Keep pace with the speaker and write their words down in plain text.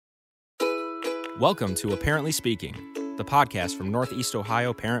Welcome to Apparently Speaking, the podcast from Northeast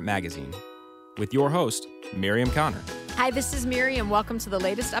Ohio Parent Magazine, with your host, Miriam Connor. Hi, this is Miriam. Welcome to the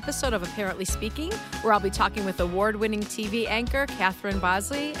latest episode of Apparently Speaking, where I'll be talking with award-winning TV anchor Catherine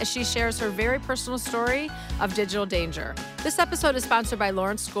Bosley as she shares her very personal story of digital danger. This episode is sponsored by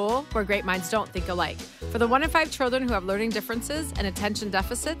Lawrence School, where great minds don't think alike. For the 1 in 5 children who have learning differences and attention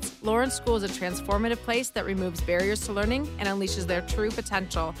deficits, Lawrence School is a transformative place that removes barriers to learning and unleashes their true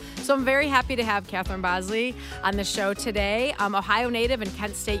potential. So I'm very happy to have Catherine Bosley on the show today. Ohio native and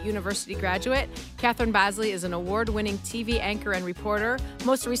Kent State University graduate, Catherine Bosley is an award-winning TV anchor and reporter,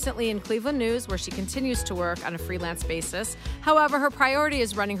 most recently in Cleveland News, where she continues to work on a freelance basis. However, her priority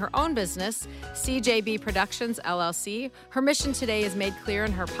is running her own business, CJB Productions, LLC. Her mission today is made clear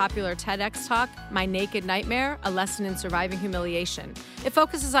in her popular TEDx talk, My Naked Nightmare, A Lesson in Surviving Humiliation. It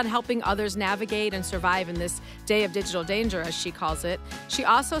focuses on helping others navigate and survive in this day of digital danger, as she calls it. She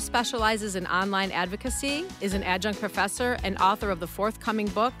also specializes in online advocacy, is an adjunct professor, and author of the forthcoming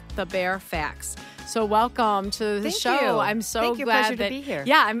book, The Bare Facts. So welcome to the show. Thank you. I'm so Thank you. glad Pleasure that, to be here.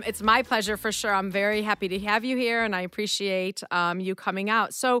 Yeah, it's my pleasure for sure. I'm very happy to have you here, and I appreciate you coming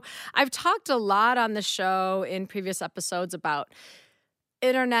out. So I've talked a lot on the show in previous episodes about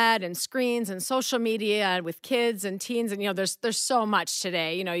internet and screens and social media with kids and teens, and there's so much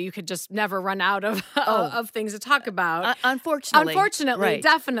today. You could just never run out of of things to talk about. Unfortunately, right.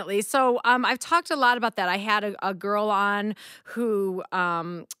 Definitely. So I've talked a lot about that. I had a girl on who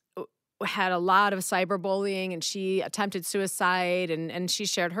had a lot of cyberbullying, and she attempted suicide, and she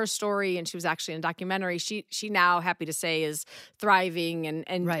shared her story, and she was actually in a documentary. She now, happy to say, is thriving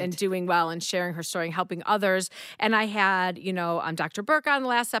and doing well and sharing her story and helping others. And I had, Dr. Burke on the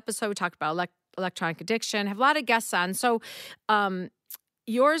last episode. We talked about electronic addiction. I have a lot of guests on. So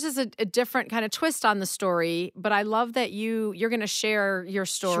yours is a different kind of twist on the story, but I love that you're going to share your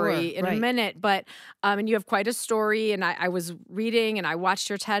story in a minute. But and you have quite a story, and I was reading and I watched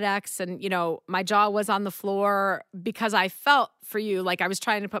your TEDx, and my jaw was on the floor because I felt for you, like I was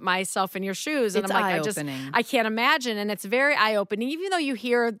trying to put myself in your shoes, and it's I'm like, eye-opening. I can't imagine, and it's very eye-opening, even though you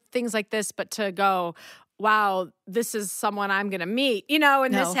hear things like this, but to go, wow, this is someone I'm going to meet,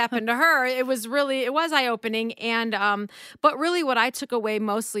 and this happened to her. It was eye-opening. And, but really what I took away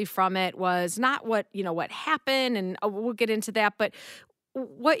mostly from it was not what happened, and we'll get into that, but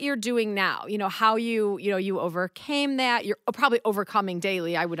what you're doing now, how you overcame that. You're probably overcoming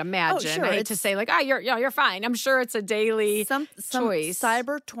daily, I would imagine. Oh, sure. I hate to say you're fine. I'm sure it's a daily some choice.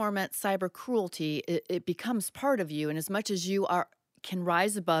 Cyber torment, cyber cruelty, it becomes part of you. And as much as you can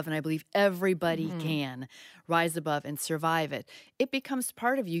rise above, and I believe everybody can rise above and survive it, it becomes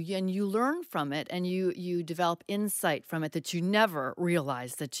part of you, and you learn from it, and you develop insight from it that you never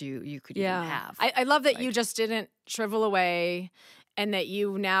realized that you could even have. I love that you just didn't shrivel away, and that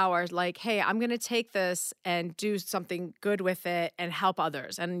you now are like, hey, I'm going to take this and do something good with it and help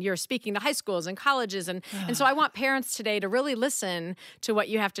others. And you're speaking to high schools and colleges. And so I want parents today to really listen to what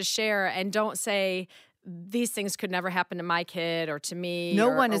you have to share, and don't say, these things could never happen to my kid or to me. No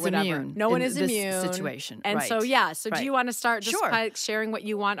one is whatever. immune. No one in is this immune. situation. And so, do you want to start just by sharing what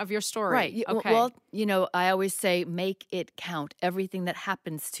you want of your story? Right. Okay. Well, I always say, make it count. Everything that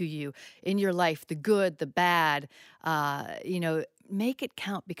happens to you in your life, the good, the bad, make it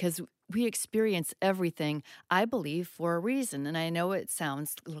count, because we experience everything, I believe, for a reason. And I know it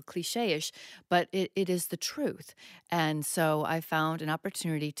sounds a little cliche-ish, but it is the truth. And so I found an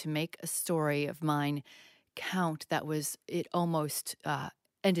opportunity to make a story of mine count it almost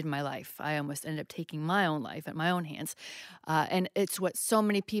ended my life. I almost ended up taking my own life at my own hands. And it's what so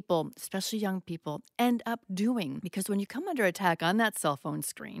many people, especially young people, end up doing. Because when you come under attack on that cell phone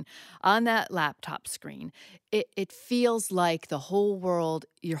screen, on that laptop screen, it feels like your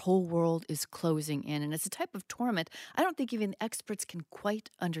whole world is closing in. And it's a type of torment I don't think even experts can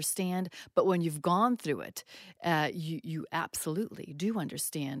quite understand. But when you've gone through it, you absolutely do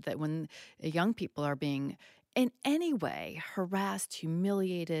understand that when young people are being in any way harassed,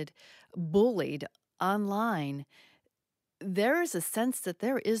 humiliated, bullied online, there is a sense that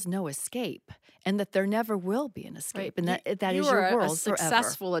there is no escape, and that there never will be an escape, and that is your world forever. You are a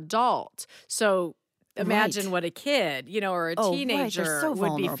successful adult, so imagine what a kid, or a teenager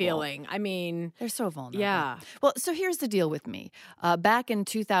would be feeling. I mean, they're so vulnerable. Yeah. Well, so here's the deal with me. Back in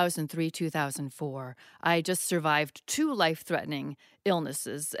 2003, 2004, I just survived 2 life-threatening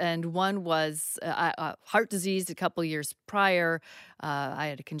illnesses, and one was heart disease a couple years prior. I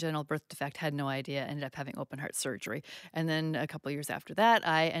had a congenital birth defect, had no idea, ended up having open heart surgery. And then a couple years after that,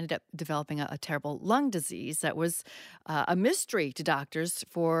 I ended up developing a terrible lung disease that was a mystery to doctors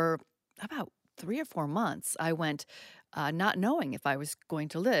for about 3 or 4 months. I went not knowing if I was going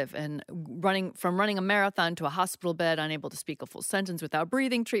to live, and running a marathon to a hospital bed, unable to speak a full sentence without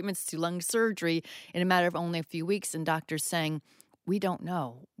breathing treatments, to lung surgery in a matter of only a few weeks, and doctors saying, we don't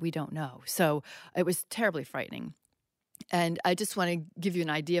know. So it was terribly frightening. And I just want to give you an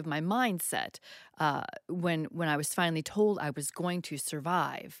idea of my mindset when I was finally told I was going to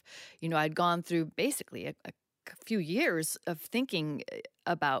survive. I'd gone through basically a few years of thinking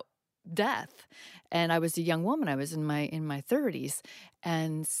about death, and I was a young woman. I was in my 30s,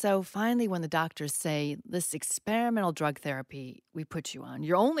 and so finally, when the doctors say, "This experimental drug therapy we put you on,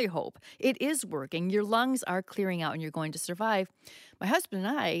 your only hope, it is working. Your lungs are clearing out, and you're going to survive," my husband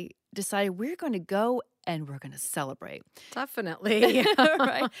and I decided we're going to go and we're going to celebrate. Definitely.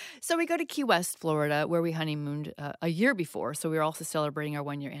 Right. So we go to Key West, Florida, where we honeymooned a year before. So we were also celebrating our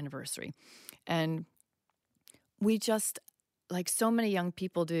 1-year anniversary. And we just, like so many young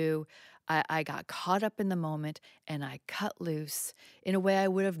people do, I got caught up in the moment and I cut loose in a way I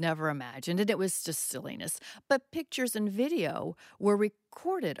would have never imagined. And it was just silliness. But pictures and video were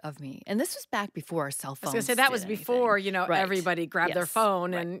recorded of me. And this was back before our cell phones. I was going to say, that was before, Right. everybody grabbed their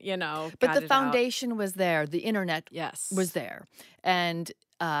phone and, But got the it foundation was there. The internet Yes. was there. And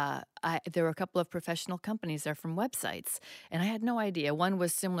there were a couple of professional companies there from websites, and I had no idea. One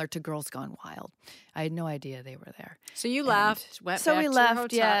was similar to Girls Gone Wild. I had no idea they were there. So you left, went So back we to left, your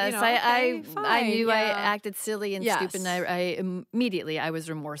hotel. yes. Okay, I knew I fine, acted silly and Yes. stupid, and I immediately was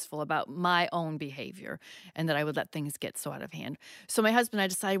remorseful about my own behavior and that I would let things get so out of hand. So my husband and I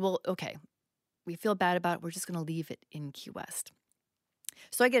decided, well, okay, we feel bad about it. We're just going to leave it in Key West.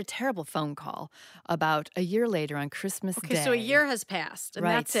 So I get a terrible phone call about a year later on Christmas Day. Okay, so a year has passed, and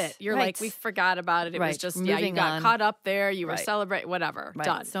that's it. You're like, we forgot about it. It was just, you Moving got on. caught up there. You were Right. celebrating, whatever. Right.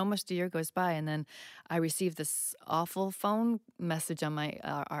 Done. So much a year goes by, and then I received this awful phone message on my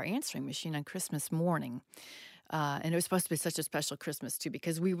our answering machine on Christmas morning. And it was supposed to be such a special Christmas, too,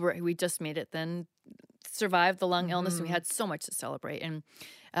 because we just made it then, survived the lung illness, and we had so much to celebrate. And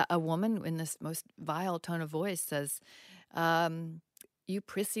a woman in this most vile tone of voice says, "You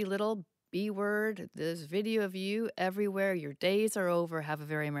prissy little B-word, there's video of you everywhere. Your days are over. Have a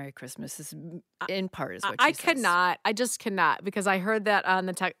very Merry Christmas." This, in part, is what she says. I just cannot, because I heard that on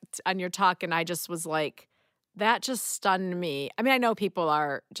on your talk, and I just was like, that just stunned me. I mean, I know people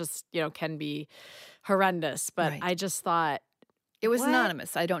are just, can be horrendous, but Right. I just thought, It was what?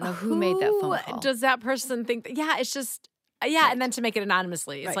 anonymous. I don't know who made that phone call. Does that person think that? Yeah, it's just, yeah, and then to make it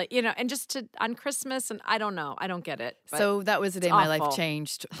annonously. It's Right. like, and just on Christmas, and I don't know. I don't get it. But So that was the day it's my life awful.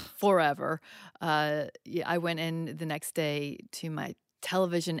 changed forever. I went in the next day to my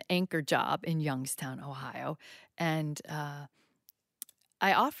television anchor job in Youngstown, Ohio, and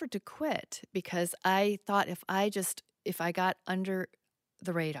I offered to quit because I thought if I got under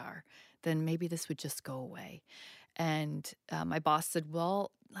the radar, then maybe this would just go away. And my boss said,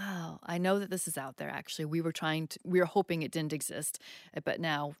 "Well, I know that this is out there. Actually, we were hoping it didn't exist, but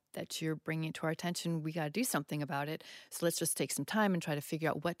now that you're bringing it to our attention, we got to do something about it. So let's just take some time and try to figure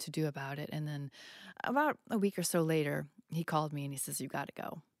out what to do about it." And then, about a week or so later, he called me and he says, "You got to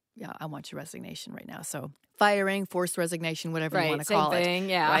go. Yeah, I want your resignation right now." So firing, forced resignation, whatever you want to same call thing, it.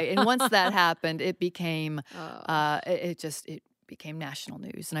 yeah. Right. And once that happened, it became it became national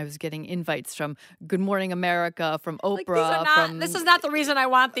news, and I was getting invites from Good Morning America, from Oprah, this is not the reason I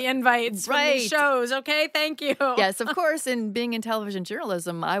want the invites from Right. these shows. Okay, thank you. Yes, of course. And being in television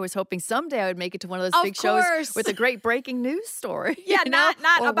journalism, I was hoping someday I would make it to one of those Of big shows course. with a great breaking news story. Yeah, you know,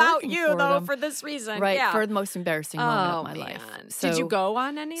 not or about working you for though. them. For this reason, Right, Yeah. for the most embarrassing moment of my man. life. Did you go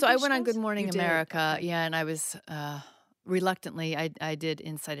on any? So of I these went on shows? Good Morning You did? America, Okay. yeah, and I was reluctantly, I did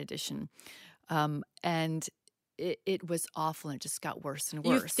Inside Edition, and it was awful, and it just got worse and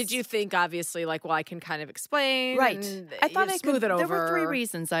worse. Did you think, obviously, like, well, I can kind of explain, Right. and I thought you I smooth could. it over. There were 3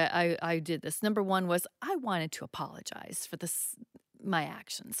 reasons I did this. Number 1 was I wanted to apologize for my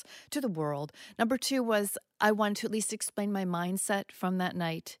actions to the world. Number 2 was I wanted to at least explain my mindset from that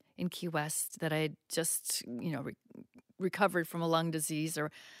night in Key West, that I had just, recovered from a lung disease, or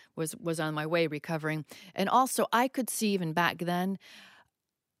was on my way recovering. And also, I could see even back then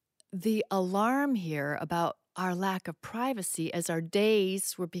the alarm here about our lack of privacy as our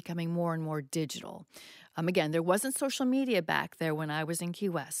days were becoming more and more digital. Again, there wasn't social media back there when I was in Key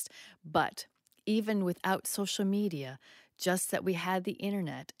West, but even without social media, just that we had the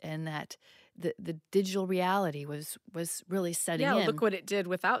internet and that the digital reality was really setting in. Yeah, look what it did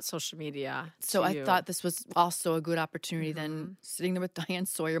without social media. So to I you. thought this was also a good opportunity then, sitting there with Diane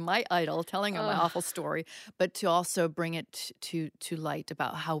Sawyer, my idol, telling her my awful story, but to also bring it to light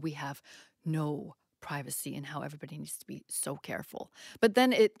about how we have no privacy and how everybody needs to be so careful. But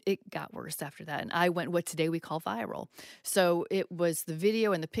then it got worse after that. And I went what today we call viral. So it was the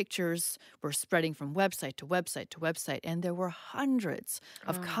video and the pictures were spreading from website to website to website. And there were hundreds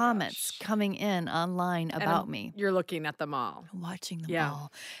of comments coming in online about me. You're looking at them all. Watching them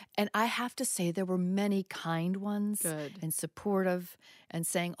all. And I have to say there were many kind ones and supportive and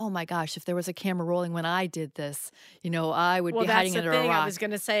saying, oh my gosh, if there was a camera rolling when I did this, I would be hiding under a rock. I was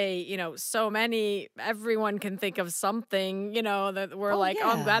going to say, so many, everyone can think of something, that we're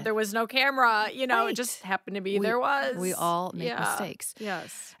I'm glad there was no camera. It just happened to be there was. We all make mistakes.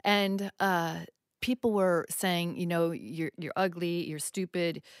 Yes. And people were saying, you're ugly, you're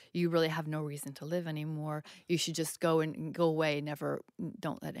stupid, you really have no reason to live anymore. You should just go away.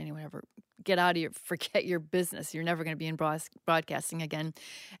 Don't let anyone ever get out of forget your business. You're never going to be in broadcasting again.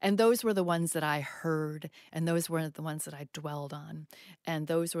 And those were the ones that I heard, and those were the ones that I dwelled on. And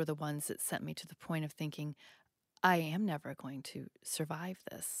those were the ones that sent me to the point of thinking, I am never going to survive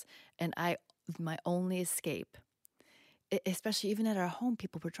this. And my only escape, especially even at our home,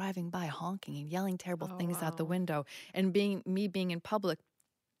 people were driving by honking and yelling terrible things out the window. And being in public,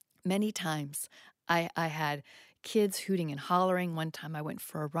 many times I had kids hooting and hollering. One time I went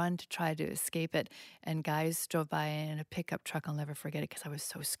for a run to try to escape it, and guys drove by in a pickup truck. I'll never forget it because I was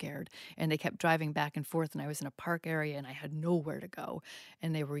so scared. And they kept driving back and forth, and I was in a park area, and I had nowhere to go.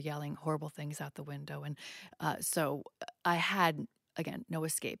 And they were yelling horrible things out the window. And so I had, again, no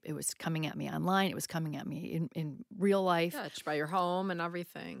escape. It was coming at me online. It was coming at me in real life. Touched by your home and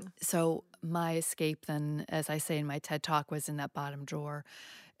everything. So my escape then, as I say in my TED Talk, was in that bottom drawer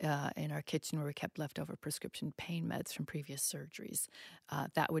in our kitchen where we kept leftover prescription pain meds from previous surgeries.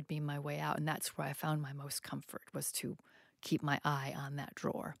 That would be my way out. And that's where I found my most comfort, was to keep my eye on that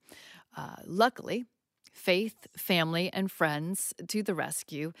drawer. Luckily, faith, family, and friends to the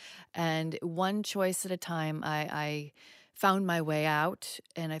rescue. And one choice at a time, I found my way out,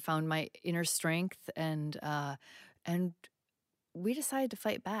 and I found my inner strength, and we decided to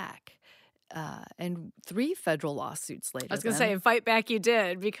fight back. And 3 federal lawsuits later. I was going to say, fight back you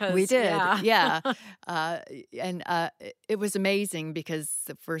did, because we did, and it was amazing because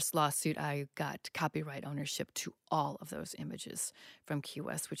the first lawsuit, I got copyright ownership to all of those images from Key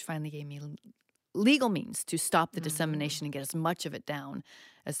West, which finally gave me legal means to stop the dissemination and get as much of it down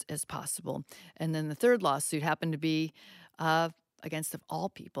as possible. And then the third lawsuit happened to be against, of all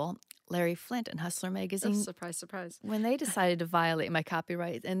people, Larry Flynt and Hustler Magazine. Oh, surprise, surprise. When they decided to violate my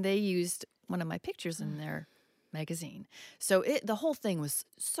copyright, and they used one of my pictures in their magazine. So the whole thing was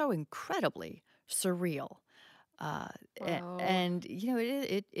so incredibly surreal. And,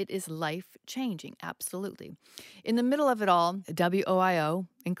 it is life-changing, absolutely. In the middle of it all, WOIO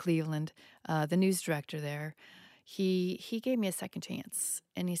in Cleveland, the news director there, he gave me a second chance,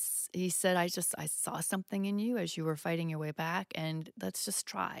 and he said, I saw something in you as you were fighting your way back, and let's just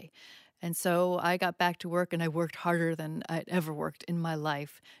try. And so I got back to work, and I worked harder than I'd ever worked in my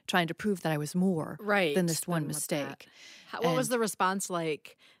life, trying to prove that I was more than this one mistake. What was the response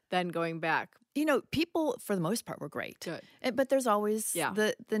like then going back? People for the most part were great. Good. But there's always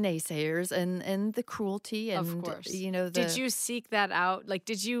the naysayers and the cruelty, and of course. Did you seek that out? Like,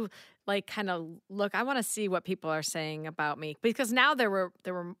 did you kind of look, I want to see what people are saying about me, because now there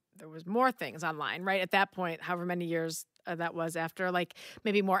was more things online, right? At that point, however many years that was after,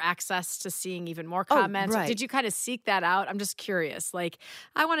 maybe more access to seeing even more comments. Right. Did you kind of seek that out? I'm just curious.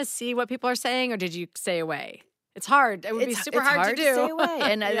 I want to see what people are saying, or did you stay away? It's hard. It would be super hard to do. Stay away,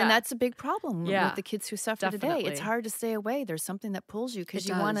 and that's a big problem with the kids who suffer Definitely. today. It's hard to stay away. There's something that pulls you because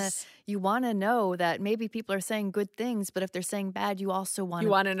you want to know that maybe people are saying good things, but if they're saying bad, you also want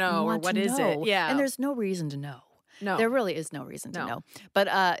to know, or what is it? Yeah, and there's no reason to know. No, there really is no reason to know. But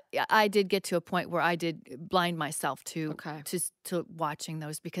I did get to a point where I did blind myself to watching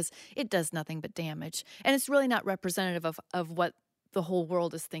those, because it does nothing but damage, and it's really not representative of what the whole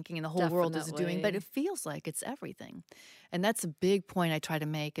world is thinking and the whole world is doing, but it feels like it's everything. And that's a big point I try to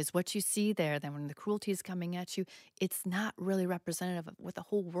make, is what you see there, then when the cruelty is coming at you, it's not really representative of what the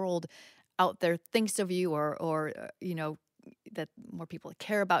whole world out there thinks of you, or that more people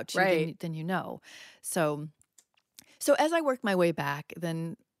care about you than you know. So as I worked my way back,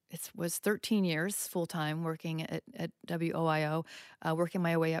 then it was 13 years full-time working at WOIO, working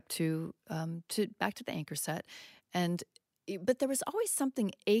my way up to back to the anchor set. But there was always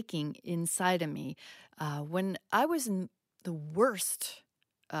something aching inside of me when I was in the worst,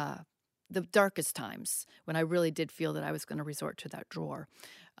 the darkest times, when I really did feel that I was going to resort to that drawer.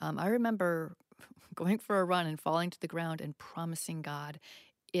 I remember going for a run and falling to the ground and promising God,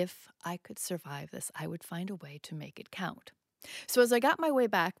 if I could survive this, I would find a way to make it count. So as I got my way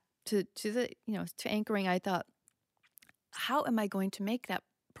back to anchoring, I thought, how am I going to make that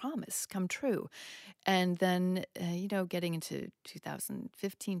promise come true? And then, getting into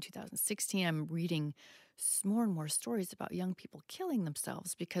 2015, 2016, I'm reading more and more stories about young people killing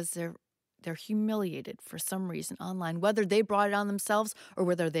themselves because they're humiliated for some reason online, whether they brought it on themselves or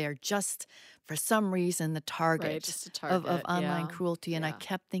whether they are just, for some reason, the target, just a target of online cruelty. And I Yeah.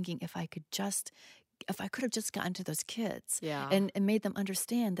 kept thinking, if I could have just gotten to those kids Yeah. and made them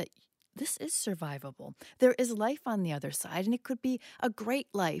understand that this is survivable. There is life on the other side, and it could be a great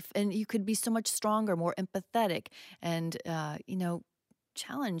life, and you could be so much stronger, more empathetic, and,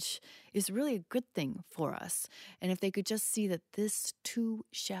 challenge is really a good thing for us. And if they could just see that this too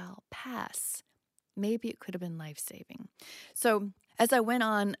shall pass, maybe it could have been life-saving. So as I went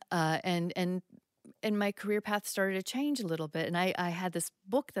on, and my career path started to change a little bit, and I had this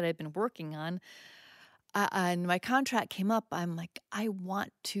book that I'd been working on, and my contract came up. I'm like, I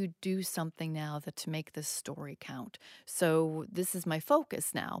want to do something now to make this story count. So this is my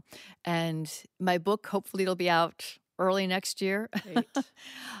focus now. And my book, hopefully it'll be out early next year. Great.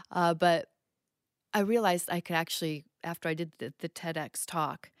 But I realized I could actually, after I did the TEDx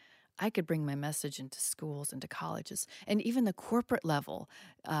talk, I could bring my message into schools, into colleges, and even the corporate level.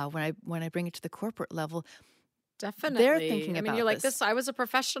 When I bring it to the corporate level, Definitely. they're thinking I mean, about you're like, this. I was a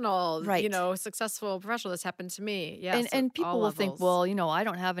professional, Right. Successful professional. This happened to me. Yes. And at people all will think, levels. well, I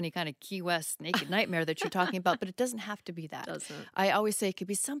don't have any kind of Key West naked nightmare that you're talking about, but it doesn't have to be that. Doesn't. I always say it could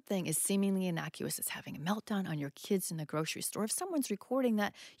be something as seemingly innocuous as having a meltdown on your kids in the grocery store. If someone's recording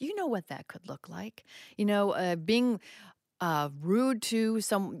that, you know what that could look like. Being rude to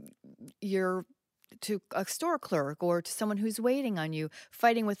to a store clerk or to someone who's waiting on you,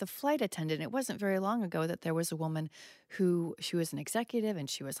 fighting with a flight attendant. It wasn't very long ago that there was a woman she was an executive and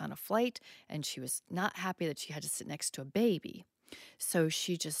she was on a flight and she was not happy that she had to sit next to a baby. So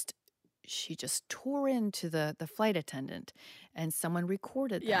she just tore into the flight attendant, and someone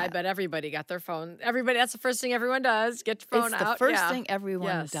recorded that. Yeah, I bet everybody got their phone. Everybody, that's the first thing everyone does. Get your phone It's out. the first Yeah. thing everyone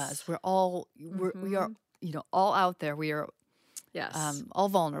Yes. does. We are all out there. We are Yes. all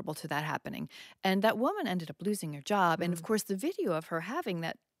vulnerable to that happening. And that woman ended up losing her job. And of course, the video of her having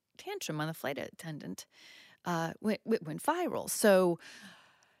that tantrum on the flight attendant went viral. So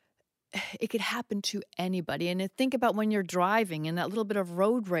it could happen to anybody. And think about when you're driving and that little bit of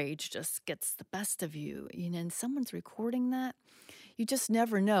road rage just gets the best of you, and someone's recording that. You just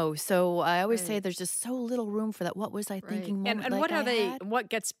never know. So I always say Right. there's just so little room for that. What was I thinking And moment and like what are I they? had? What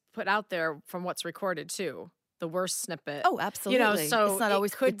gets put out there from what's recorded too? The worst snippet. Oh, absolutely. So It's not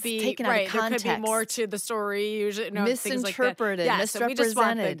always could it's be taken out of right. There context. could be more to the story. Usually, things like that. Misinterpreted, Yeah, so we just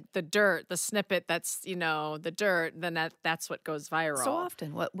want misrepresented. the dirt, the snippet. That's the dirt. Then that's what goes viral. So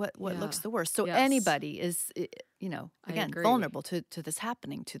often, what looks Yeah. the worst. So Yes. anybody is, I again, agree. vulnerable to this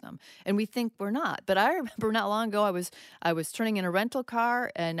happening to them, and we think we're not. But I remember not long ago, I was turning in a rental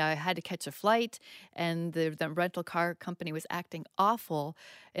car, and I had to catch a flight, and the rental car company was acting awful,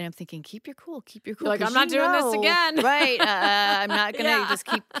 and I'm thinking, keep your cool, You're like, 'cause I'm not doing this again. right? I'm not gonna Yeah. just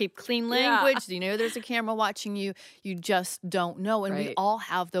keep clean Yeah. language. There's a camera watching you. You just don't know, and we Right. all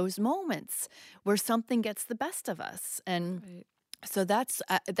have those moments where something gets the best of us, and. Right. So that's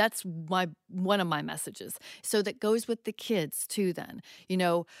one of my messages. So that goes with the kids too. Then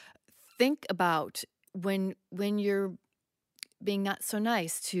think about when you're being not so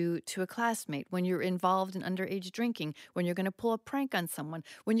nice to a classmate, when you're involved in underage drinking, when you're going to pull a prank on someone,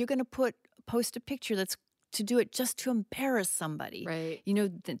 when you're going to post a picture that's to do it just to embarrass somebody. Right.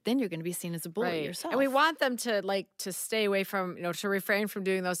 Then you're going to be seen as a bully yourself. And we want them to stay away from, to refrain from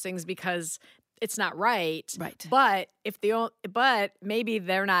doing those things because it's not right. Right. But maybe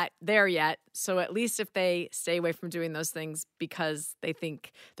they're not there yet. So at least if they stay away from doing those things because they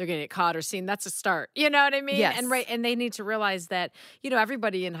think they're going to get caught or seen, that's a start. You know what I mean? Yes. And they need to realize that,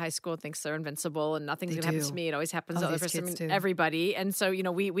 everybody in high school thinks they're invincible and nothing's going to happen to do. me. It always happens to Oh, other these person, kids do. everybody. And so,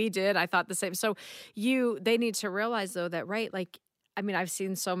 we did. I thought the same. So they need to realize though that, right, I've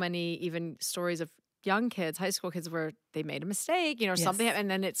seen so many even stories of young kids, high school kids, where they made a mistake, something, Yes.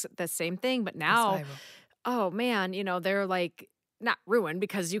 and then it's the same thing. But It's now, viral. oh man, they're not ruined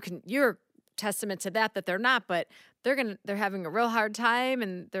because you're testament to that they're not, but they're having a real hard time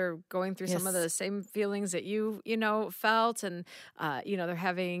and they're going through some of Yes. the same feelings that you felt, and they're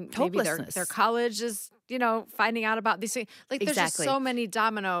having maybe their Hopelessness. college is finding out about these things. There's just Exactly. so many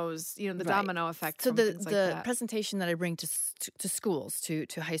dominoes, the Right. domino effect. So from the things like that. presentation that I bring to schools, to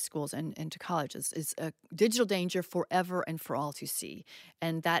high schools and to colleges is digital danger forever and for all to see.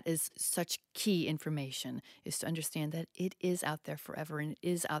 And that is such key information, is to understand that it is out there forever and it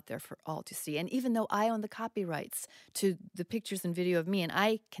is out there for all to see. And even though I own the copyrights, to the pictures and video of me, and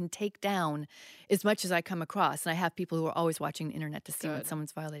I can take down as much as I come across. And I have people who are always watching the internet to see when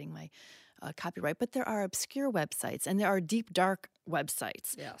someone's violating my copyright. But there are obscure websites, and there are deep, dark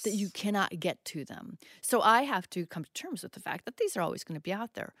websites that you cannot get to them. So I have to come to terms with the fact that these are always going to be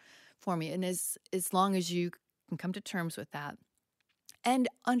out there for me. And as long as you can come to terms with that and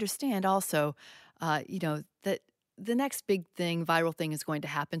understand also, that the next big thing, viral thing, is going to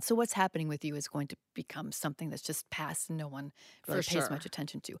happen. So what's happening with you is going to become something that's just past and no one really pays much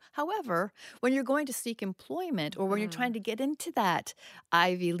attention to. However, when you're going to seek employment or when you're trying to get into that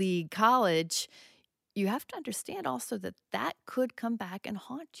Ivy League college, you have to understand also that could come back and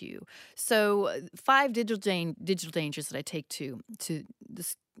haunt you. So 5 digital dangers that I take to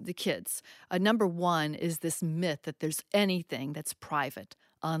the kids. Number 1 is this myth that there's anything that's private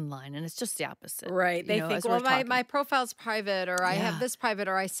online, and it's just the opposite. Right. They think, well, my profile's private, or I have this private,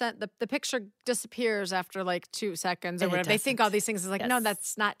 or I sent the picture disappears after like 2 seconds or whatever. They think all these things is like, no,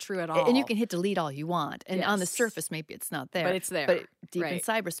 that's not true at all. And you can hit delete all you want. And on the surface, maybe it's not there. But it's there. But deep in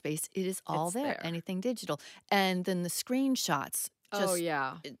cyberspace, it is all there. Anything digital. And then the screenshots.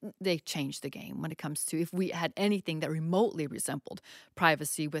 They changed the game when it comes to if we had anything that remotely resembled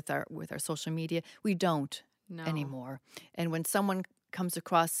privacy with our social media. We don't anymore. And when someone comes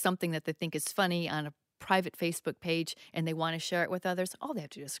across something that they think is funny on a private Facebook page and they want to share it with others, all they have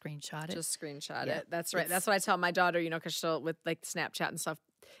to do is screenshot it. Just screenshot it. That's right. That's what I tell my daughter, because she'll, with like Snapchat and stuff,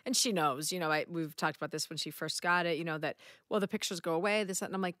 and she knows, we've talked about this when she first got it, that, well, the pictures go away, this, that,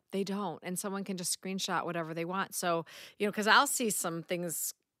 and I'm like, they don't. And someone can just screenshot whatever they want. So, because I'll see some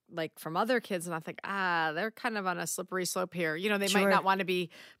things like from other kids and I think, they're kind of on a slippery slope here. They might not want to be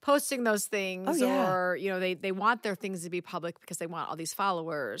posting those things or, they want their things to be public because they want all these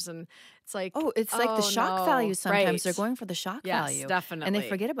followers. And it's like, it's like the shock value sometimes. They're going for the shock value. Yes, definitely. And they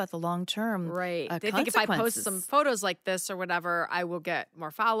forget about the long-term They think if I post some photos like this or whatever, I will get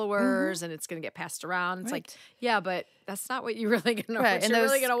more followers and it's going to get passed around. It's like, but that's not what you're really going to and you're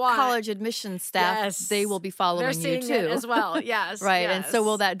really going to want. College admission staff, they will be following you too. It as well. Yes. Right. Yes. And so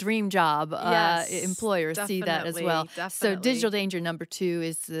will that dream job employers see that as well. Definitely. So digital danger number 2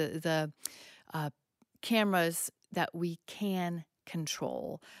 is the cameras that we can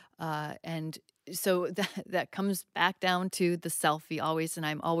control. And so that comes back down to the selfie always. And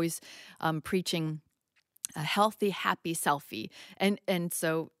I'm always preaching a healthy, happy selfie. And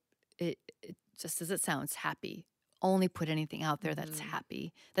so it just as it sounds, happy. Only put anything out there that's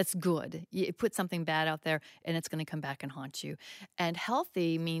happy, that's good. You put something bad out there and it's going to come back and haunt you. And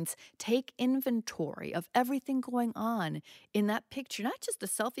healthy means take inventory of everything going on in that picture, not just the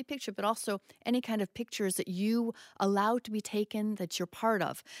selfie picture, but also any kind of pictures that you allow to be taken that you're part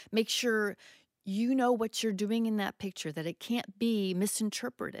of. Make sure you know what you're doing in that picture, that it can't be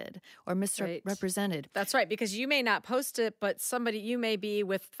misinterpreted or misrepresented. That's right, because you may not post it, but you may be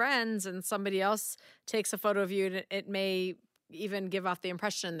with friends and somebody else takes a photo of you and it may even give off the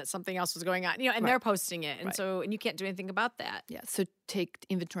impression that something else was going on, and they're posting it. And so, and you can't do anything about that. Yeah. So take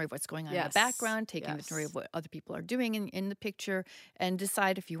inventory of what's going on in the background, take inventory of what other people are doing in the picture, and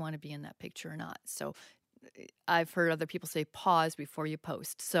decide if you want to be in that picture or not. So I've heard other people say pause before you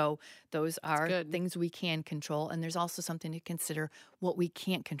post. So those are things we can control. And there's also something to consider what we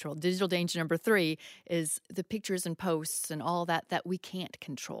can't control. Digital danger number 3 is the pictures and posts and all that we can't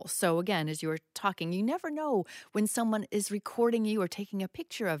control. So again, as you were talking, you never know when someone is recording you or taking a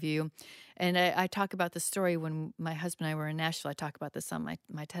picture of you. And I talk about the story when my husband and I were in Nashville. I talk about this on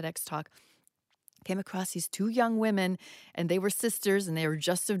my TEDx talk. Came across these 2 young women, and they were sisters, and they were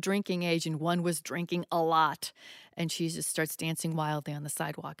just of drinking age, and one was drinking a lot. And she just starts dancing wildly on the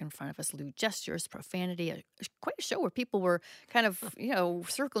sidewalk in front of us, lewd gestures, profanity, quite a show where people were kind of,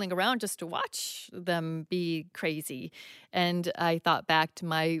 circling around just to watch them be crazy. And I thought back to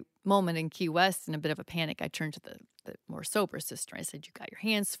my moment in Key West in a bit of a panic. I turned to the more sober sister. I said, "You got your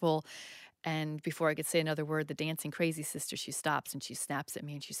hands full." And before I could say another word, the dancing crazy sister, she stops and she snaps at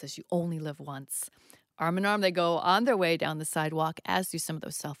me and she says, "You only live once." Arm in arm, they go on their way down the sidewalk, as do some of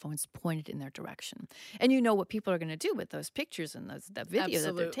those cell phones pointed in their direction. And you know what people are going to do with those pictures and that video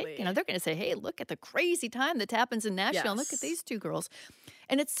that they're taking. They're going to say, "Hey, look at the crazy time that happens in Nashville. And look at these 2 girls."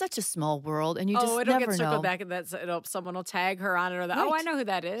 And it's such a small world, and you just never know. It'll get circled back, and someone will tag her on it, or I know who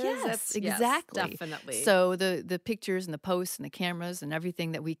that is. Yes, exactly. Yes, definitely. So the pictures and the posts and the cameras and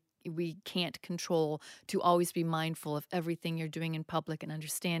everything that we can't control, to always be mindful of everything you're doing in public and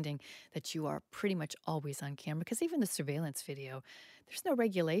understanding that you are pretty much always on camera. Because even the surveillance video, there's no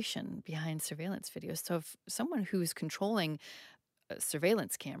regulation behind surveillance videos. So if someone who's controlling a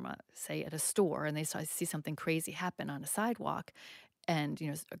surveillance camera, say at a store, and they see something crazy happen on a sidewalk, and,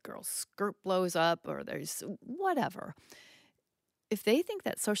 a girl's skirt blows up or there's whatever. If they think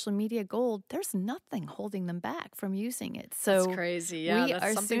that social media gold, there's nothing holding them back from using it. So that's crazy. Yeah,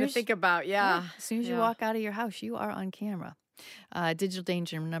 that's something to think about. Yeah. As soon as you walk out of your house, you are on camera. Digital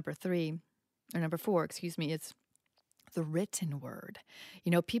danger number 4, it's the written word.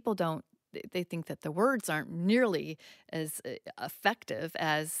 People they think that the words aren't nearly as effective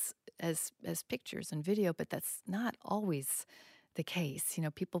as pictures and video, but that's not always the case.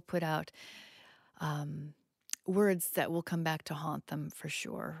 People put out words that will come back to haunt them for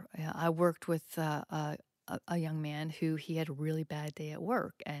sure. I worked with a young man who he had a really bad day at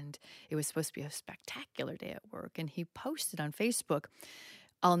work, and it was supposed to be a spectacular day at work, and he posted on Facebook,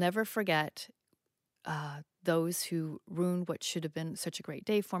 "I'll never forget those who ruined what should have been such a great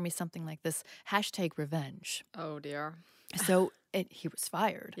day for me," something like this, #revenge. Oh, dear. So he was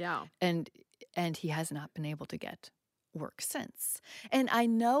fired. Yeah. And he has not been able to get work since. And I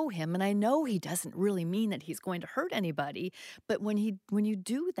know him, and I know he doesn't really mean that he's going to hurt anybody, but when you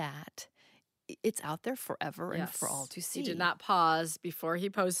do that, it's out there forever and for all to see. He did not pause before he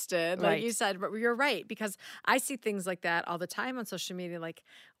posted, like you said, but you're right, because I see things like that all the time on social media, like,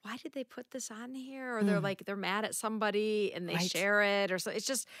 why did they put this on here? Or they're mad at somebody and they share it, or so.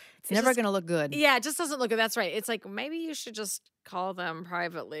 It's never going to look good. Yeah, it just doesn't look good. That's right. It's like, maybe you should just call them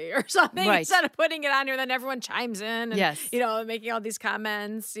privately or something instead of putting it on here. Then everyone chimes in and, making all these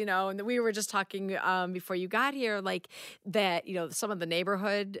comments, and we were just talking before you got here, like that, some of the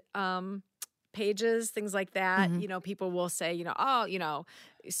neighborhood pages, things like that, people will say,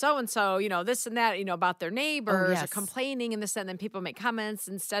 so-and-so, this and that, about their neighbors or complaining and this and then people make comments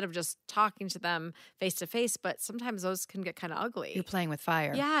instead of just talking to them face to face. But sometimes those can get kind of ugly. You're playing with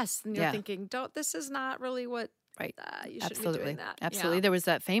fire. Yes. And you're thinking, this is not really what you shouldn't be doing that. Absolutely. There was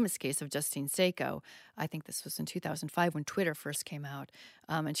that famous case of Justine Sacco. I think this was in 2005 when Twitter first came out.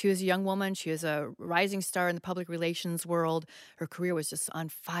 And she was a young woman. She was a rising star in the public relations world. Her career was just on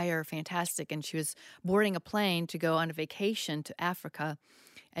fire, fantastic. And she was boarding a plane to go on a vacation to Africa.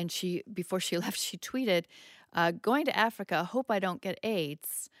 And before she left, she tweeted, "Going to Africa, hope I don't get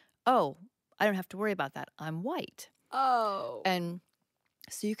AIDS. Oh, I don't have to worry about that. I'm white." Oh. And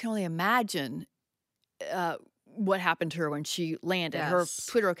so you can only imagine what happened to her when she landed. Yes. Her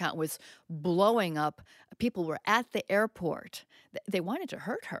Twitter account was blowing up. People were at the airport. They wanted to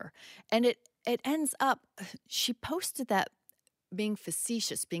hurt her. And it ends up, she posted that being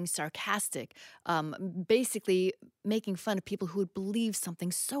facetious, being sarcastic, basically making fun of people who would believe something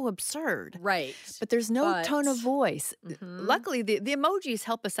so absurd. Right. But there's no tone of voice. Luckily, the emojis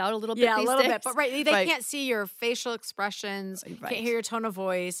help us out a little bit these a little days. bit. But they can't see your facial expressions, can't hear your tone of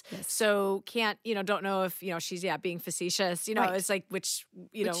voice, so can't, don't know if, she's, being facetious. It's like, which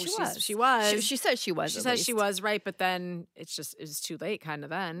she was. She said she was. She said she was, right, but then it was too late kind of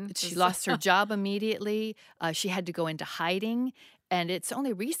then. She lost her job immediately. She had to go into hiding. And it's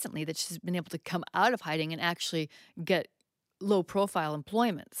only recently that she's been able to come out of hiding and actually get low-profile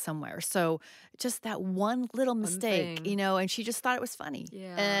employment somewhere. So just that one little mistake, and she just thought it was funny.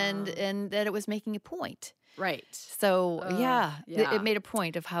 Yeah. And that it was making a point. Right. So, it made a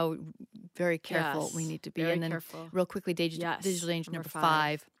point of how very careful we need to be. Very and then careful. Real quickly, digital danger number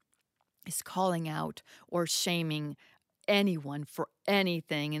 5 is calling out or shaming anyone for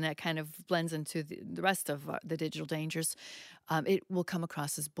anything, and that kind of blends into the rest of the digital dangers. It will come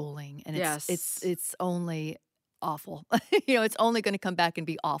across as bullying, and it's only awful. It's only going to come back and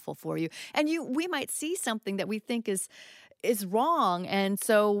be awful for you. And we might see something that we think is wrong, and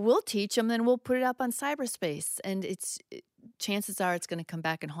so we'll teach them, and we'll put it up on cyberspace, and chances are it's going to come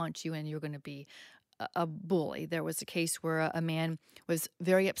back and haunt you, and you're going to be a bully. There was a case where a man was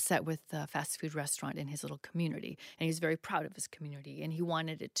very upset with a fast food restaurant in his little community, and he's very proud of his community, and he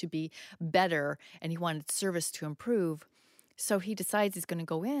wanted it to be better, and he wanted service to improve. So he decides he's going to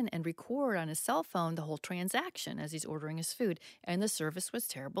go in and record on his cell phone the whole transaction as he's ordering his food. And the service was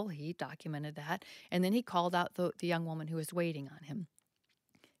terrible. He documented that. And then he called out the young woman who was waiting on him,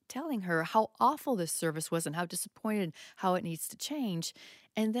 telling her how awful this service was and how disappointed, how it needs to change.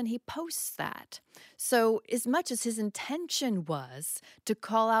 And then he posts that. So as much as his intention was to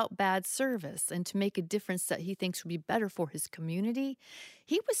call out bad service and to make a difference that he thinks would be better for his community,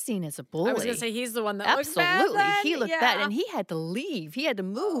 he was seen as a bully. I was going to say he's the one that looked bad. Absolutely. He looked bad, and he had to leave. He had to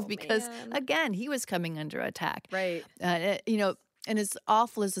move because, again, he was coming under attack. Right. And as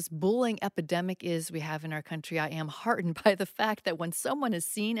awful as this bullying epidemic is we have in our country, I am heartened by the fact that when someone is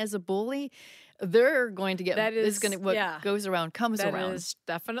seen as a bully, they're going to get what goes around comes around. That is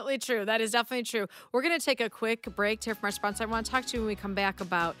definitely true. That is definitely true. We're going to take a quick break to hear from our sponsor. I want to talk to you when we come back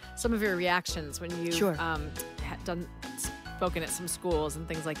about some of your reactions when you've done spoken at some schools and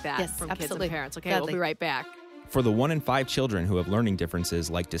things like that Yes, from kids absolutely. and parents. Okay, Gladly. we'll be right back. For the 1 in 5 children who have learning differences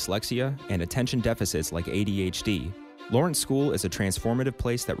like dyslexia and attention deficits like ADHD, Lawrence School is a transformative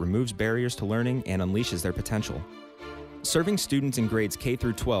place that removes barriers to learning and unleashes their potential. Serving students in grades K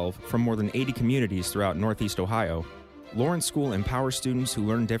through 12 from more than 80 communities throughout Northeast Ohio, Lawrence School empowers students who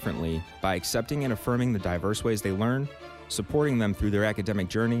learn differently by accepting and affirming the diverse ways they learn, supporting them through their academic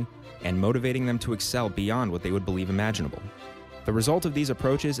journey, and motivating them to excel beyond what they would believe imaginable. The result of these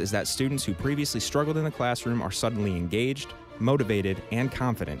approaches is that students who previously struggled in the classroom are suddenly engaged, motivated, and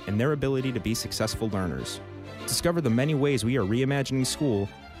confident in their ability to be successful learners. Discover the many ways we are reimagining school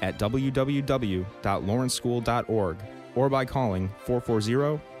at www.lawrenceschool.org or by calling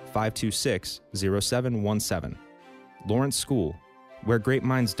 440-526-0717. Lawrence School, where great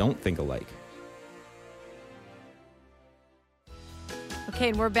minds don't think alike. Okay,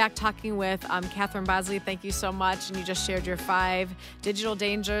 and we're back talking with Catherine Bosley. Thank you so much. And you just shared your 5 digital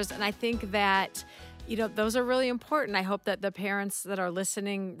dangers. And I think that, those are really important. I hope that the parents that are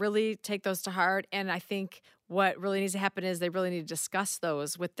listening really take those to heart. And I think what really needs to happen is they really need to discuss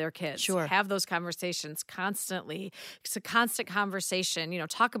those with their kids. Sure. Have those conversations constantly. It's a constant conversation.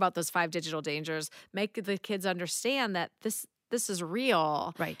 Talk about those 5 digital dangers. Make the kids understand that this is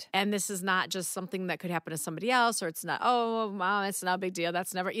real. Right. And this is not just something that could happen to somebody else, or it's not, oh, mom, it's not a big deal.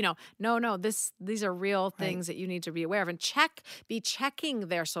 That's never, no, these are real things that you need to be aware of, and be checking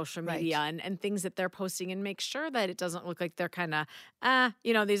their social media and things that they're posting, and make sure that it doesn't look like they're kind of,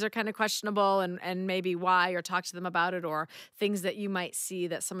 these are kind of questionable, and maybe why, or talk to them about it, or things that you might see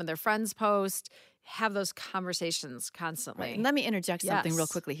that some of their friends post. Have those conversations constantly. Right. And let me interject something real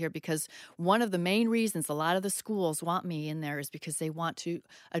quickly here, because one of the main reasons a lot of the schools want me in there is because they want to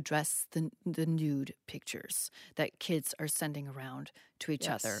address the nude pictures that kids are sending around to each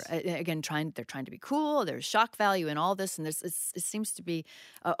other. Again, they're trying to be cool. There's shock value and all this, and it seems to be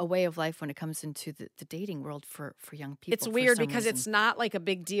a way of life when it comes into the dating world for young people. It's weird because it's not like a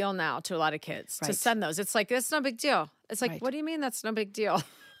big deal now to a lot of kids to send those. It's like, that's no big deal. It's like, what do you mean that's no big deal?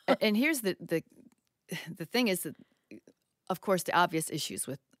 And here's the thing is that, of course, the obvious issues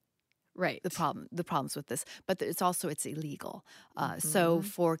with the problems with this, but it's illegal. So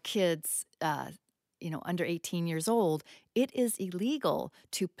for kids, under 18 years old, it is illegal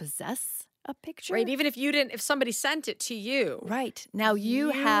to possess a picture. Right. Even if somebody sent it to you. Right. Now you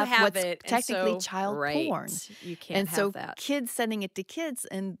have what's it, technically child porn. You can't have that. Kids sending it to kids,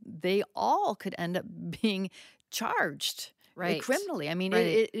 and they all could end up being charged. Criminally. I mean,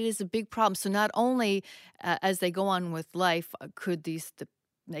 it is a big problem. So not only as they go on with life, could the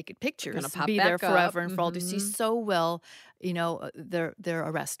naked pictures be there forever and for all to see, so will, their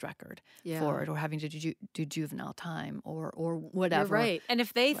arrest record for it, or having to do juvenile time or whatever. You're right. And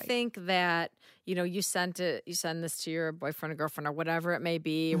if they think that, you send this to your boyfriend or girlfriend or whatever it may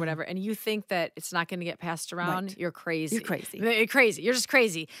be, or whatever, and you think that it's not going to get passed around, you're crazy. You're crazy. You're crazy. You're just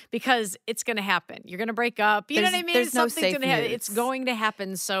crazy, because it's going to happen. You're going to break up. You know what I mean? There's no safe going to happen. It's going to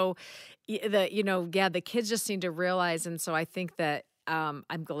happen. So, the kids just need to realize. And so I think that, I'm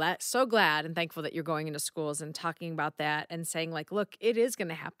so glad and thankful that you're going into schools and talking about that and saying, like, look, it is going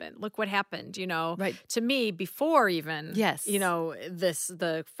to happen. Look what happened, to me before even,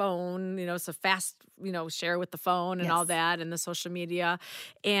 the phone, so fast, share with the phone and all that, and the social media,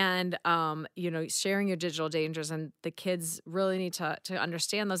 and, sharing your digital dangers. And the kids really need to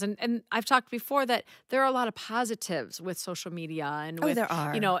understand those. And I've talked before that there are a lot of positives with social media and with, there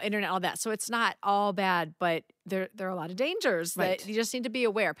are. Internet, all that. So it's not all bad, but there are a lot of dangers that you just need to be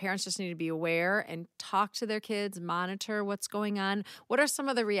aware. Parents just need to be aware and talk to their kids, monitor what's going on. What are some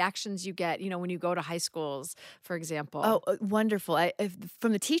of the reactions you get, when you go to high schools, for example? Oh, wonderful.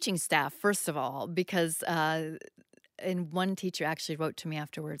 From the teaching staff, first of all, because and one teacher actually wrote to me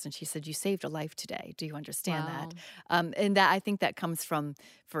afterwards, and she said, "You saved a life today. Do you understand that?" And that, I think that comes from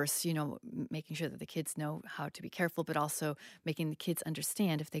first, making sure that the kids know how to be careful, but also making the kids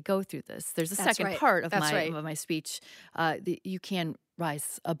understand if they go through this. There's a second part of my speech. You can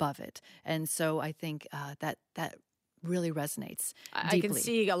rise above it, and so I think that really resonates deeply. I can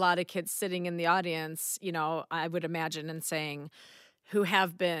see a lot of kids sitting in the audience, I would imagine, and saying, who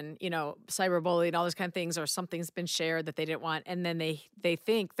have been, cyberbullied and all those kind of things, or something's been shared that they didn't want, and then they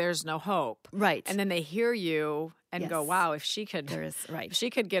think there's no hope. Right. And then they hear you and go, wow, if she could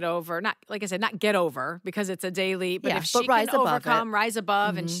get over, not get over, because it's a daily, but if she can overcome, rise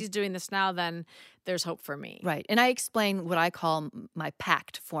above, and she's doing this now, then there's hope for me. Right. And I explain what I call my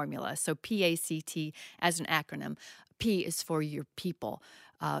PACT formula. So PACT as an acronym. P is for your people.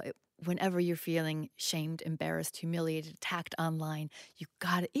 whenever you're feeling shamed, embarrassed, humiliated, attacked online, you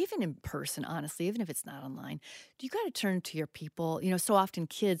got to, even in person, honestly, even if it's not online, you got to turn to your people. So often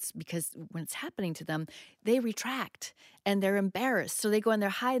kids, because when it's happening to them, they retract and they're embarrassed. So they go and they're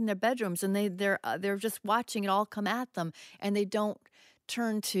hiding in their bedrooms and they're just watching it all come at them, and they don't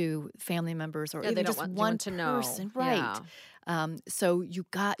turn to family members or even just one to person. know. Right. Yeah. So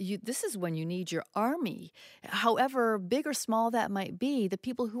this is when you need your army, however big or small that might be, the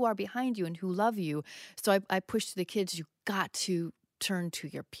people who are behind you and who love you. So I push to the kids, you got to turn to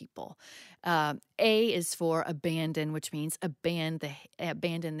your people. A is for abandon, which means abandon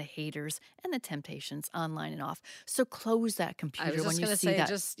the haters and the temptations online and off. So close that computer when you see that.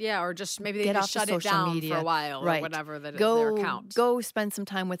 Or just maybe they Get just off the shut it social down media. for a while, Right. or whatever their account. Go spend some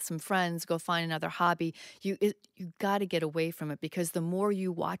time with some friends. Go find another hobby. You got to get away from it, because the more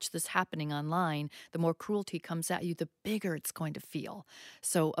you watch this happening online, the more cruelty comes at you, the bigger it's going to feel.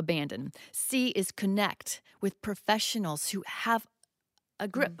 So abandon. C is connect with professionals who have a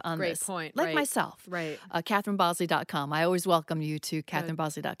grip on Great this. point. Like Right. myself. Right. CatherineBosley.com. I always welcome you to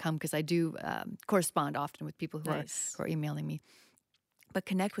CatherineBosley.com, because I do correspond often with people who are emailing me. But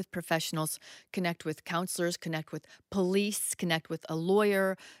connect with professionals, connect with counselors, connect with police, connect with a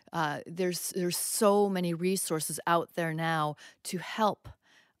lawyer. There's so many resources out there now to help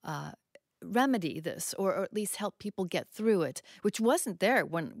remedy this, or at least help people get through it, which wasn't there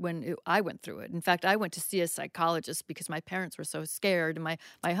when I went through it. In fact, I went to see a psychologist because my parents were so scared, and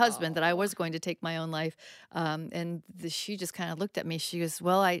my husband, that I was going to take my own life. She just kind of looked at me. She goes,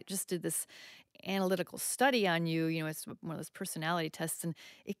 well, I just did this analytical study on you. It's one of those personality tests, and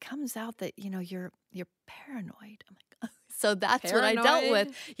it comes out that, you're paranoid. I'm like, so that's what I dealt with.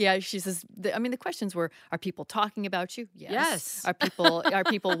 Yeah, she says. The questions were: are people talking about you? Yes. Are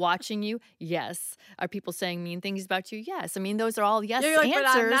people watching you? Yes. Are people saying mean things about you? Yes. those are all yes answers. But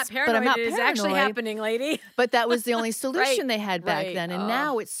I'm not paranoid. It is actually happening, lady. But that was the only solution they had back Right. then, and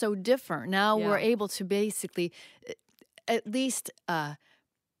now it's so different. Now we're able to basically, at least,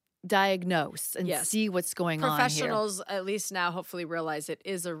 diagnose and see what's going on here. Professionals, at least now, hopefully realize it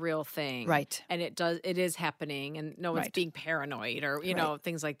is a real thing, Right? And it is happening, and no one's being paranoid or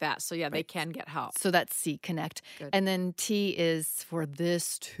things like that. So they can get help. So that's C, connect. Good. And then T is for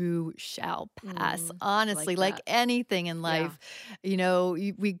this too shall pass. Honestly, like anything in life,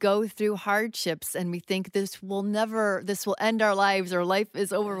 we go through hardships and we think this will end our lives, or life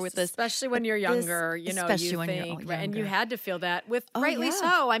is over with this. Especially when you're younger, especially when you're younger. younger. And you had to feel that with rightly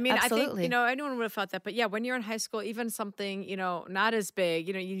so. Absolutely. I think, anyone would have felt that. But when you're in high school, even something, not as big,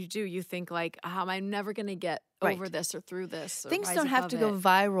 you think like, am I never going to get over this or through this? Or things rise don't have to above go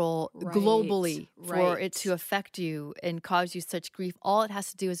it. viral globally for Right. it to affect you and cause you such grief. All it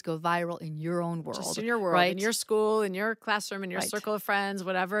has to do is go viral in your own world. Just in your world, right? in your school, in your classroom, in your Right. circle of friends,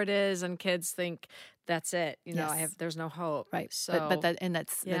 whatever it is, and kids think that's it. Yes. There's no hope. Right. So,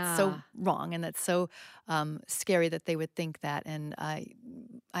 that's so wrong, and that's so scary that they would think that. And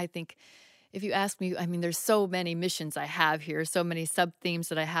I think, if you ask me, there's so many missions I have here, so many sub-themes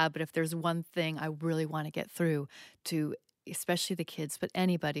that I have, but if there's one thing I really want to get through to, especially the kids, but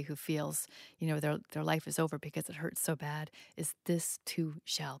anybody who feels, their life is over because it hurts so bad, is this too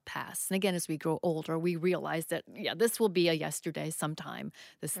shall pass. And again, as we grow older, we realize that, this will be a yesterday sometime,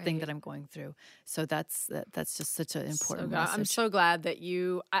 this thing that I'm going through. So that's just such an important message. I'm so glad that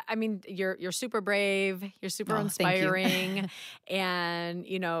you're super brave, you're super inspiring, and,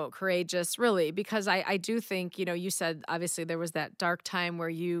 courageous, really, because I do think, you said, obviously, there was that dark time where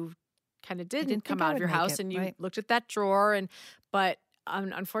you kind of didn't come out of your house and you looked at that drawer, but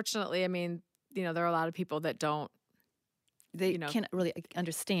unfortunately, there are a lot of people that don't. They can't really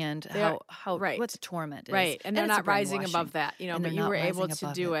understand how what the torment is. Right. And they're not rising above that, and but you were able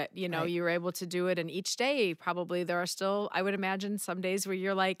to do it. You were able to do it. And each day, probably there are still, I would imagine, some days where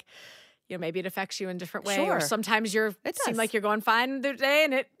you're like, maybe it affects you in a different way. Sure. Or sometimes it seems like you're going fine the day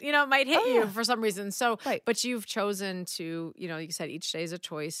and it, might hit you for some reason. So, but you've chosen to, you said each day is a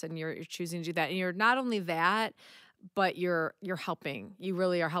choice, and you're choosing to do that. And you're not only that, but you're helping. You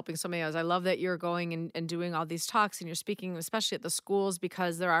really are helping so many others. I love that you're going and doing all these talks, and you're speaking, especially at the schools,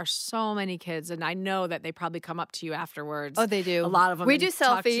 because there are so many kids, and I know that they probably come up to you afterwards. Oh, they do. A lot of them. We do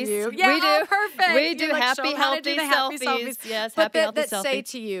talk to selfies. you. Yeah, we do. Perfect. We do happy, healthy selfies. Yes, but healthy that selfies. say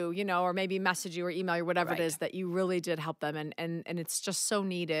to you, or maybe message you or email you, whatever it is, that you really did help them, and it's just so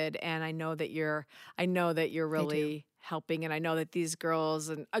needed. And I know that you're really helping. And I know that these girls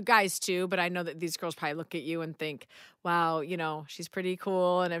and guys too, but I know that these girls probably look at you and think, wow, you know, she's pretty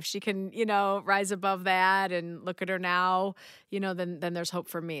cool. And if she can, you know, rise above that and look at her now, you know, then there's hope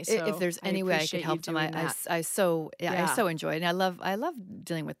for me. So if there's any way I could help them, I so enjoy it. And I love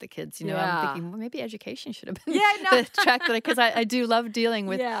dealing with the kids. You know, I'm thinking, well, maybe education should have been the track that because I do love dealing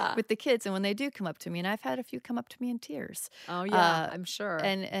with the kids. And when they do come up to me, and I've had a few come up to me in tears. Oh yeah, I'm sure.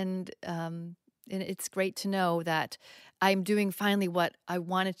 And it's great to know that I'm doing finally what I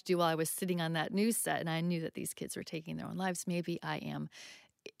wanted to do while I was sitting on that news set, and I knew that these kids were taking their own lives. Maybe I am,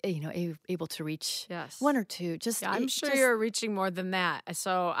 you know, able to reach one or two. I'm sure you're reaching more than that.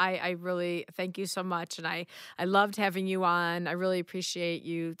 So I really thank you so much, and I loved having you on. I really appreciate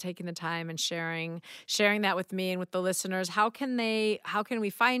you taking the time and sharing that with me and with the listeners. How can we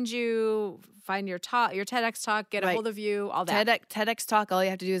find you? Find your TEDx talk, get a hold of you, all that. TEDx talk, all you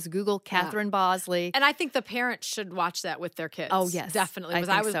have to do is Google Catherine Bosley. And I think the parents should watch that with their kids. Oh, yes. Definitely.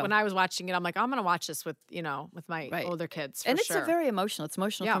 Because when I was watching it, I'm like, I'm going to watch this with my older kids. And it's very emotional. It's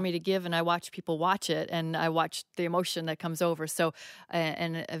emotional for me to give, and I watch people watch it, and I watch the emotion that comes over. So,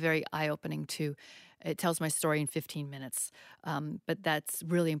 and very eye-opening too. It tells my story in 15 minutes, but that's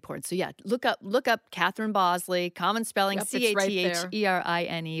really important. So look up Catherine Bosley, common spelling,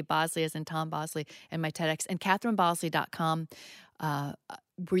 CATHERINE, Bosley as in Tom Bosley, and my TEDx, and CatherineBosley.com,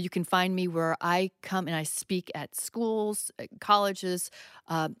 where you can find me, where I come and I speak at schools, colleges,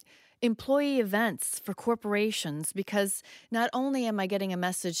 employee events for corporations, because not only am I getting a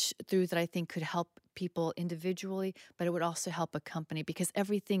message through that I think could help people individually, but it would also help a company, because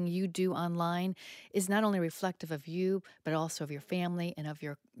everything you do online is not only reflective of you, but also of your family and of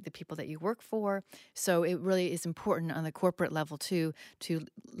the people that you work for. So it really is important on the corporate level too, to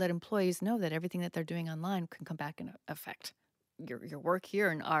let employees know that everything that they're doing online can come back and affect your work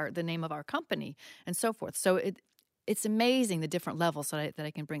here and the name of our company and so forth. So it's amazing the different levels that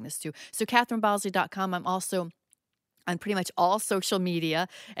I can bring this to. So CatherineBosley.com. I'm also on pretty much all social media,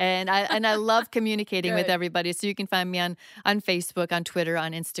 and I love communicating with everybody. So you can find me on Facebook, on Twitter,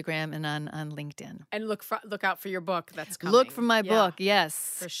 on Instagram, and on LinkedIn. And look out for your book that's coming. Look for my book,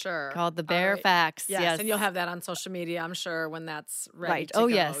 yes, for sure, called The Bare Facts. Yes, and you'll have that on social media, I'm sure, when that's ready to go.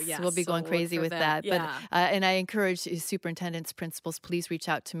 Yes, we'll be going crazy with that. But and I encourage superintendents, principals, please reach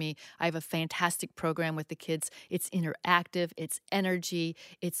out to me. I have a fantastic program with the kids. It's interactive, it's energy,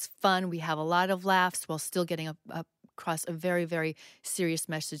 it's fun. We have a lot of laughs while still getting across a very, very serious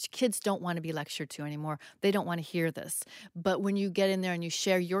message. Kids don't want to be lectured to anymore. They don't want to hear this. But when you get in there and you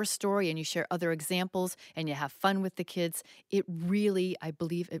share your story and you share other examples and you have fun with the kids, I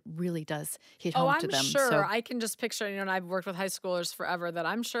believe it really does hit home to them. I'm sure. So, I can just picture, and I've worked with high schoolers forever, that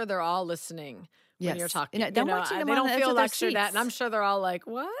I'm sure they're all listening. When you're talking, they don't feel lectured at, and I'm sure they're all like,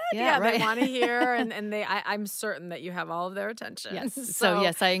 "What? Yeah, right. They want to hear," and I'm certain that you have all of their attention. Yes. So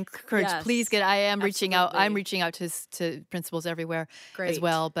yes, I encourage. Please I am reaching out. I'm reaching out to principals everywhere as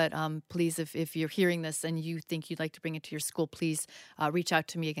well. But please, if you're hearing this and you think you'd like to bring it to your school, please reach out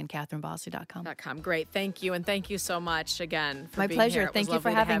to me again. CatherineBosley.com. Great, thank you, and thank you so much again for my being pleasure. Here. Thank you for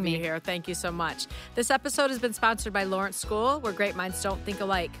having me here. Thank you so much. This episode has been sponsored by Lawrence School, where great minds don't think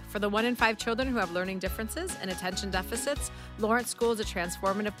alike. For the 1 in 5 children who have learning differences and attention deficits, Lawrence School is a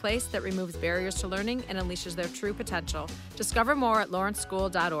transformative place that removes barriers to learning and unleashes their true potential. Discover more at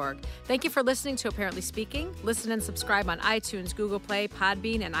lawrenceschool.org. Thank you for listening to Apparently Speaking. Listen and subscribe on iTunes, Google Play,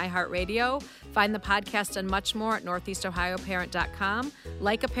 Podbean, and iHeartRadio. Find the podcast and much more at northeastohioparent.com.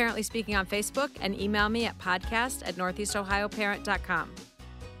 Like Apparently Speaking on Facebook and email me at podcast@northeastohioparent.com.